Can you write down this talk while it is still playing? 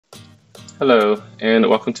Hello and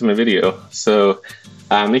welcome to my video. So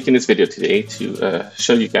I'm making this video today to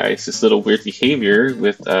show you guys this little weird behavior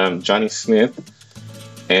with Johnny Smith,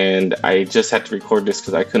 and I just had to record this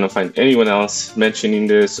because I couldn't find anyone else mentioning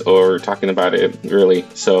this or talking about it really.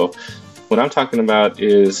 So what I'm talking about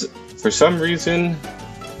is, for some reason,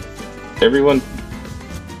 everyone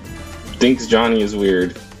thinks Johnny is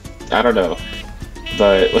weird. I don't know,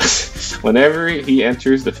 but whenever he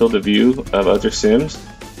enters the field of view of other Sims,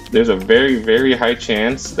 there's a very high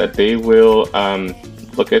chance that they will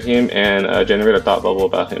look at him and generate a thought bubble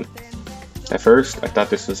about him. At first, I thought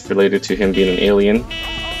this was related to him being an alien,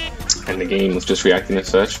 and the game was just reacting as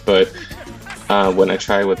such, but when I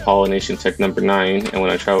tried with Pollination Tech number 9, and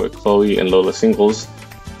when I tried with Chloe and Lola Singles,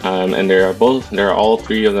 and all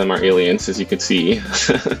three of them are aliens, as you can see,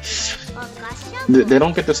 they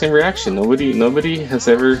don't get the same reaction. Nobody has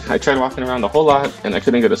ever. I tried walking around a whole lot, and I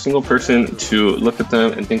couldn't get a single person to look at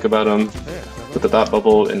them and think about them with the thought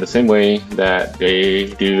bubble in the same way that they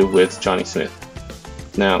do with Johnny Smith.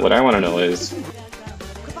 Now, what I want to know is,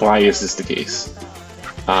 why is this the case?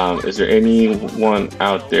 Is there anyone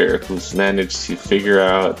out there who's managed to figure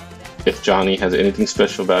out if Johnny has anything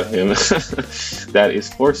special about him that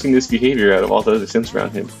is forcing this behavior out of all the other Sims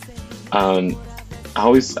around him? I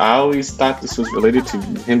always thought this was related to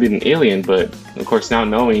him being an alien, but of course now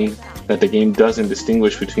knowing that the game doesn't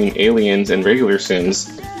distinguish between aliens and regular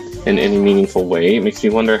Sims in any meaningful way, it makes me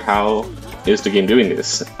wonder, how is the game doing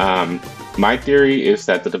this? My theory is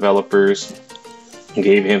that the developers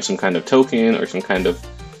gave him some kind of token or some kind of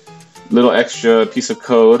little extra piece of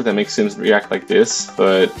code that makes Sims react like this,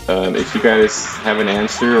 but if you guys have an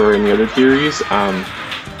answer or any other theories,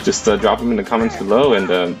 just drop them in the comments below,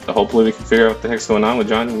 and hopefully we can figure out what the heck's going on with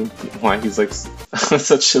John and why he's like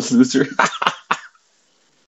such a loser.